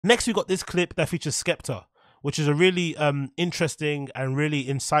Next, we got this clip that features Skepta, which is a really interesting and really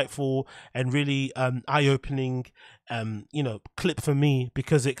insightful and really eye-opening, clip for me,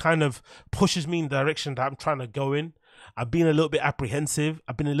 because it kind of pushes me in the direction that I'm trying to go in. I've been a little bit apprehensive.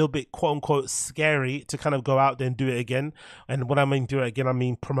 I've been a little bit quote unquote scary to kind of go out there and do it again. And when I mean do it again, I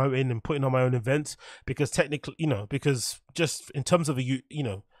mean promoting and putting on my own events, because technically, because just in terms of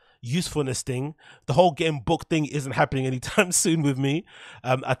usefulness thing, the whole getting booked thing isn't happening anytime soon with me.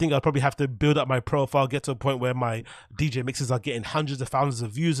 I think I'll probably have to build up my profile, get to a point where my DJ mixes are getting hundreds of thousands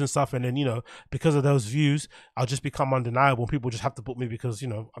of views and stuff, and then because of those views, I'll just become undeniable. People just have to book me because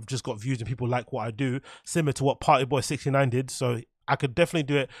I've just got views and people like what I do, similar to what Party Boy 69 did. So I could definitely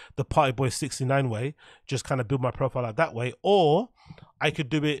do it the Party Boy 69 way, just kind of build my profile out that way, or I could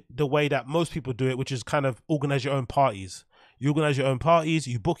do it the way that most people do it, which is kind of organize your own parties. You organize your own parties,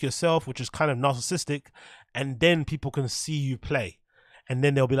 you book yourself, which is kind of narcissistic, and then people can see you play. And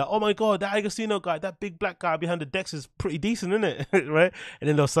then they'll be like, oh my God, that Agostino guy, that big black guy behind the decks is pretty decent, isn't it? Right? And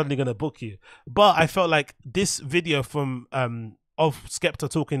then they're suddenly going to book you. But I felt like this video from of Skepta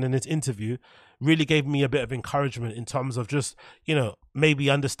talking in his interview really gave me a bit of encouragement in terms of just,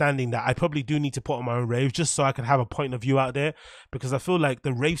 maybe understanding that I probably do need to put on my own rave just so I can have a point of view out there. Because I feel like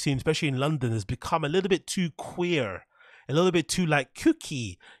the rave scene, especially in London, has become a little bit too queer, a little bit too like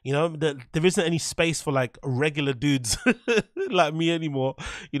kooky, there isn't any space for like regular dudes like me anymore,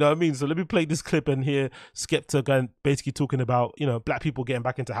 you know what I mean? So let me play this clip and hear Skepta going basically talking about black people getting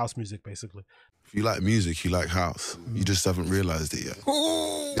back into house music. Basically, if you like music, you like house. You just haven't realized it yet.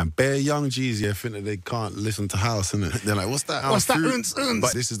 And bare young G's think that they can't listen to house, innit? They're like, what's that? What's that? Unz.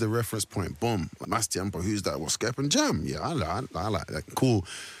 But this is the reference point. Boom. Mass Tiempo, who's that? What, Skep and Jam? Yeah, I like that. Cool.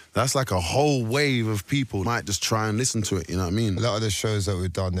 That's like a whole wave of people might just try and listen to it, you know what I mean? A lot of the shows that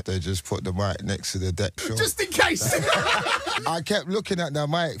we've done, they just put the mic next to the deck show. Just in case! I kept looking at the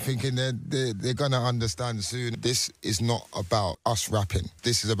mic thinking they're going to understand soon. This is not about us rapping.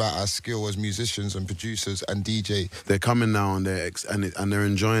 This is about our skill as musicians and producers and DJ. They're coming now and they're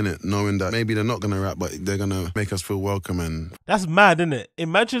enjoying it, knowing that maybe they're not going to rap, but they're going to make us feel welcome. And that's mad, isn't it?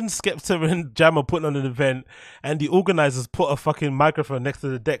 Imagine Skepta and Jam are putting on an event and the organizers put a fucking microphone next to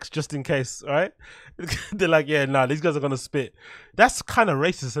the deck just in case, right? They're like, yeah, nah, these guys are gonna spit. That's kind of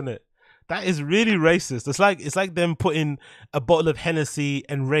racist, isn't it? That is really racist. It's like them putting a bottle of Hennessy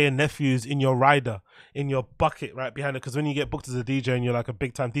and Ray and Nephews in your rider, in your bucket right behind it. Because when you get booked as a DJ and you're like a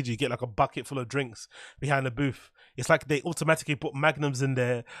big time DJ, you get like a bucket full of drinks behind the booth. It's like they automatically put Magnums in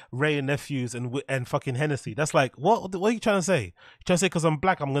there, Ray and Nephews and fucking Hennessy. That's like, what are you trying to say? You trying to say because I'm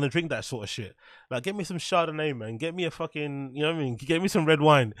black, I'm gonna drink that sort of shit? Like, get me some Chardonnay, man. Get me a fucking, you know what I mean? Get me some red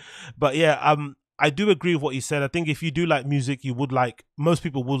wine. But yeah, I do agree with what you said. I think if you do like music, most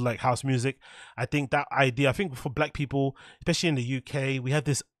people would like house music. I think that idea, I think for black people, especially in the UK, we have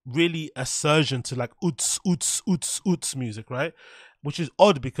this really assertion to like oots music, right? Which is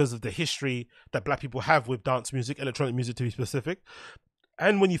odd because of the history that black people have with dance music, electronic music to be specific.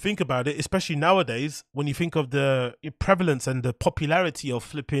 And when you think about it, especially nowadays, when you think of the prevalence and the popularity of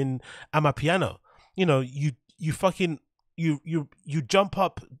flipping Amapiano, you fucking, you jump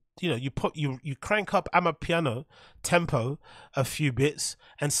up, you crank up Amapiano tempo a few bits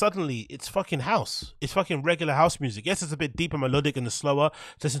and suddenly it's fucking house. It's fucking regular house music. Yes, it's a bit deeper melodic and slower.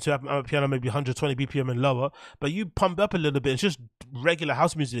 Listen to Amapiano maybe 120 BPM and lower, but you pump up a little bit. It's just regular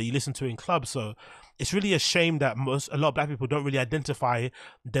house music that you listen to in clubs. So it's really a shame that a lot of black people don't really identify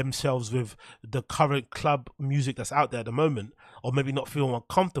themselves with the current club music that's out there at the moment, or maybe not feel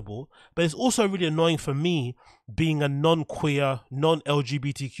uncomfortable. But it's also really annoying for me, being a non-queer,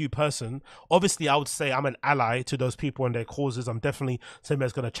 non-LGBTQ person. Obviously, I would say I'm an ally to those people and their causes. I'm definitely somebody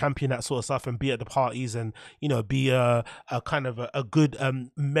that's going to champion that sort of stuff and be at the parties and, be a kind of a good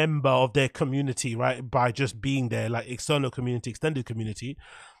member of their community, right? By just being there, like external community, extended community.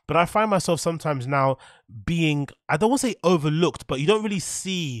 But I find myself sometimes now being, I don't want to say overlooked, but you don't really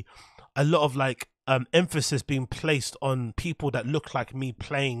see a lot of like emphasis being placed on people that look like me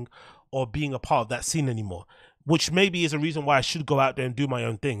playing or being a part of that scene anymore, which maybe is a reason why I should go out there and do my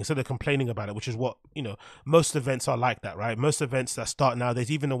own thing instead of complaining about it, which is what, most events are like that, right? Most events that start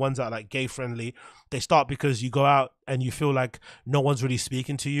nowadays, even the ones that are like gay friendly, they start because you go out and you feel like no one's really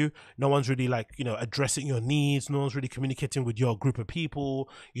speaking to you. No one's really like, addressing your needs. No one's really communicating with your group of people.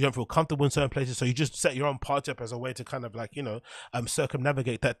 You don't feel comfortable in certain places. So you just set your own party up as a way to kind of like,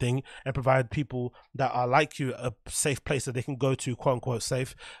 circumnavigate that thing and provide people that are like you a safe place that they can go to, quote unquote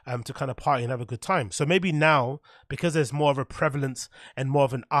safe, to kind of party and have a good time. So maybe now now, because there's more of a prevalence and more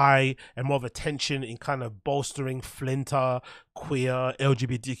of an eye and more of attention in kind of bolstering Flinter, queer,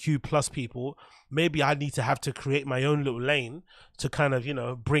 LGBTQ plus people, maybe I need to have to create my own little lane to kind of, you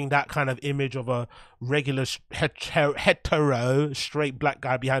know, bring that kind of image of a regular hetero straight black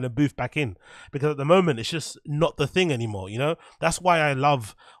guy behind a booth back in, because at the moment it's just not the thing anymore, you know. That's why I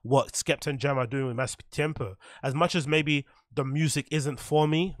love what Skepta and Jam are doing with Más Tiempo. As much as maybe the music isn't for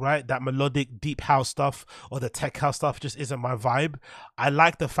me, right, that melodic deep house stuff or the tech house stuff just isn't my vibe, I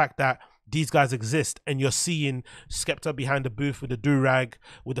like the fact that these guys exist, and you're seeing Skepta behind the booth with the do-rag,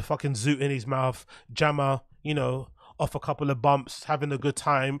 with the fucking zoot in his mouth, Jammer, you know, off a couple of bumps, having a good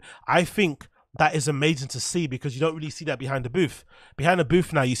time. I think that is amazing to see, because you don't really see that behind the booth. Behind the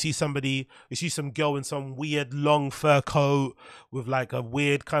booth now, you see somebody, you see some girl in some weird long fur coat with like a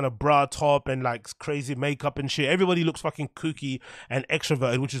weird kind of bra top and like crazy makeup and shit. Everybody looks fucking kooky and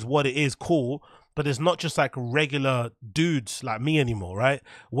extroverted, which is what it is, cool. But it's not just like regular dudes like me anymore, right?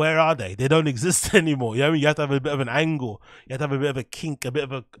 Where are they? They don't exist anymore. You know what I mean? You have to have a bit of an angle. You have to have a bit of a kink, a bit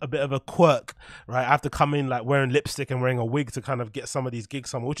of a quirk, right? I have to come in like wearing lipstick and wearing a wig to kind of get some of these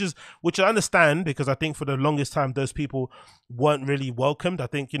gigs somewhere, which I understand, because I think for the longest time those people weren't really welcomed. I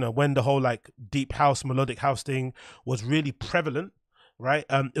think, you know, when the whole like deep house, melodic house thing was really prevalent, right?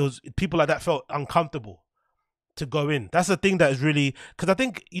 It was, people like that felt uncomfortable to go in. That's the thing that is really, because I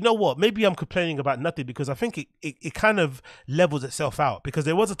think, you know what, maybe I'm complaining about nothing, because I think it kind of levels itself out, because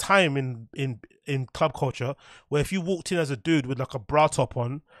there was a time in club culture where if you walked in as a dude with like a bra top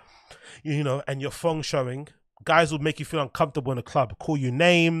on, you know, and your thong showing, guys would make you feel uncomfortable in the club, call you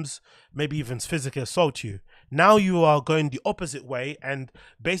names, maybe even physically assault you. Now you are going the opposite way, and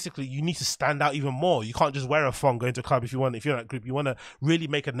basically you need to stand out even more. You can't just wear a thong going to a club if you're in that group. You want to really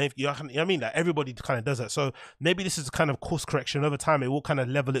make a name. You know what I mean? Like everybody kind of does that. So maybe this is a kind of course correction over time. It will kind of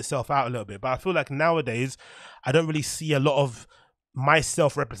level itself out a little bit. But I feel like nowadays I don't really see a lot of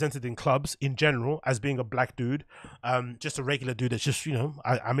myself represented in clubs in general as being a black dude, just a regular dude that's just, you know,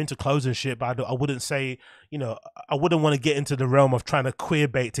 I'm into clothes and shit, but I wouldn't say, you know, I wouldn't want to get into the realm of trying to queer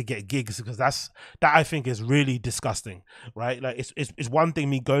bait to get gigs, because that I think is really disgusting, right? Like it's one thing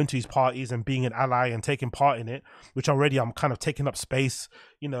me going to these parties and being an ally and taking part in it, which already I'm kind of taking up space,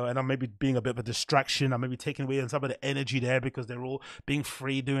 you know, and I'm maybe being a bit of a distraction. I'm maybe taking away some of the energy there because they're all being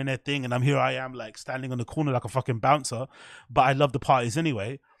free doing their thing, and I am like standing on the corner like a fucking bouncer, but I love the parties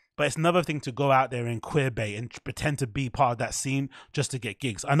anyway. But it's another thing to go out there and queer bait and pretend to be part of that scene just to get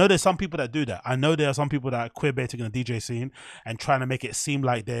gigs. I know there's some people that do that. I know there are some people that are queer baiting in the DJ scene and trying to make it seem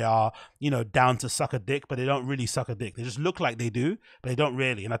like they are, you know, down to suck a dick, but they don't really suck a dick. They just look like they do, but they don't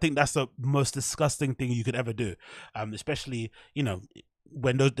really. And I think that's the most disgusting thing you could ever do, especially, you know,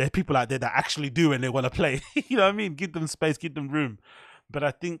 when there's people out there that actually do and they want to play. You know what I mean? Give them space, give them room. But I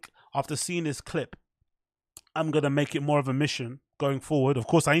think after seeing this clip, I'm going to make it more of a mission going forward. Of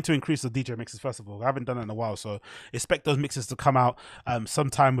course, I need to increase the DJ mixes first of all. I haven't done it in a while, so expect those mixes to come out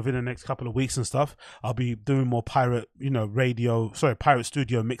sometime within the next couple of weeks and stuff. I'll be doing more pirate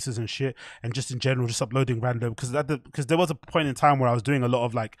studio mixes and shit, and just in general, just uploading random, because there was a point in time where I was doing a lot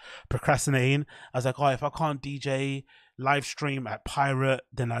of like procrastinating. I was like, oh, if I can't DJ live stream at Pirate,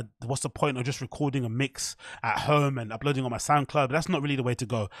 then what's the point of just recording a mix at home and uploading on my SoundCloud? That's not really the way to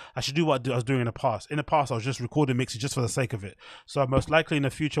go. I should do what I was doing in the past. In the past, I was just recording mixes just for the sake of it. So most likely in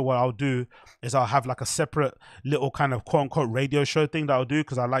the future, what I'll do is I'll have like a separate little kind of quote unquote radio show thing that I'll do,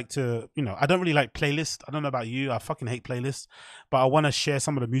 because I like to, you know, I don't really like playlists. I don't know about you, I fucking hate playlists, but I want to share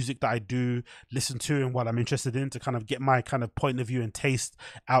some of the music that I do listen to and what I'm interested in, to kind of get my kind of point of view and taste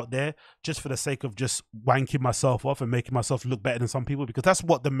out there, just for the sake of just wanking myself off and making myself look better than some people, because that's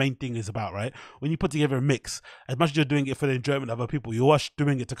what the main thing is about, right? When you put together a mix, as much as you're doing it for the enjoyment of other people, you're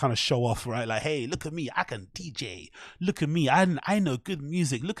doing it to kind of show off, right? Like, hey, look at me, I can DJ. Look at me, I know good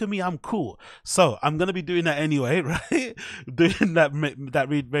music. Look at me, I'm cool. So I'm gonna be doing that anyway, right? Doing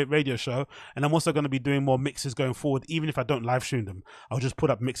that radio show, and I'm also gonna be doing more mixes going forward. Even if I don't live stream them, I'll just put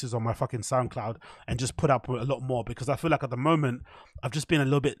up mixes on my fucking SoundCloud and just put up a lot more, because I feel like at the moment I've just been a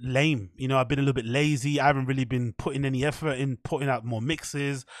little bit lame. You know, I've been a little bit lazy. I haven't really been putting any effort in putting out more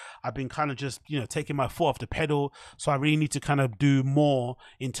mixes. I've been kind of just, you know, taking my foot off the pedal. So I really need to kind of do more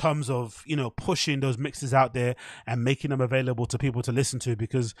in terms of, you know, pushing those mixes out there and making them available to people to listen to,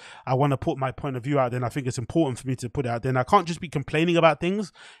 because I want to put my point of view out there, and I think it's important for me to put it out there. And I can't just be complaining about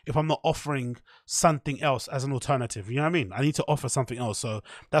things if I'm not offering something else as an alternative. You know what I mean? I need to offer something else. So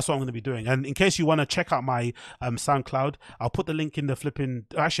that's what I'm going to be doing. And in case you want to check out my SoundCloud, I'll put the link in the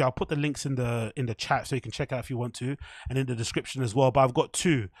I'll put the links in the chat so you can check out if you want to, and in the description as well. But I've got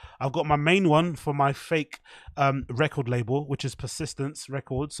two. I've got my main one for my fake record label, which is Persistence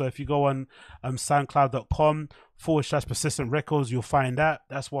Records. So if you go on soundcloud.com/persistent records, you'll find that.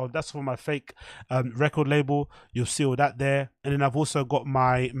 That's for my fake record label. You'll see all that there. And then I've also got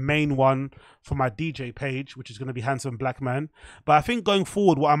my main one for my DJ page, which is going to be Handsome Black Man. But I think going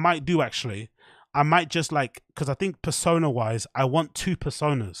forward, what I might do actually, I might just like, because I think persona wise, I want 2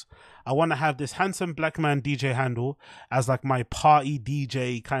 personas. I want to have this Handsome Black Man DJ handle as like my party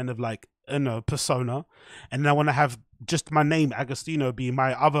DJ kind of like, persona. And then I want to have just my name, Agostino, be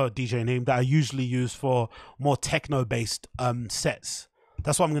my other DJ name that I usually use for more techno based sets.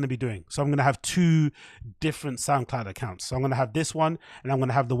 That's what I'm going to be doing. So I'm going to have 2 different SoundCloud accounts. So I'm going to have this one, and I'm going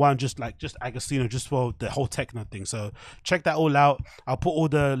to have the one just Agostino, just for the whole techno thing. So check that all out. I'll put all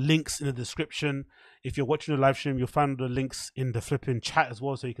the links in the description. If you're watching the live stream, you'll find the links in the flipping chat as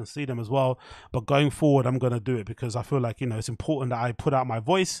well, so you can see them as well. But going forward, I'm going to do it because I feel like, it's important that I put out my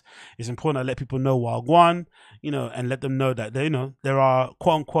voice. It's important I let people know what I want, and let them know that, there are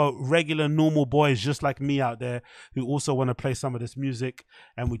quote unquote regular normal boys just like me out there who also want to play some of this music,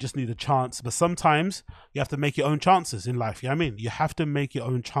 and we just need a chance. But sometimes you have to make your own chances in life. You know what I mean? You have to make your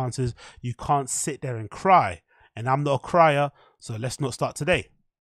own chances. You can't sit there and cry. And I'm not a crier, so let's not start today.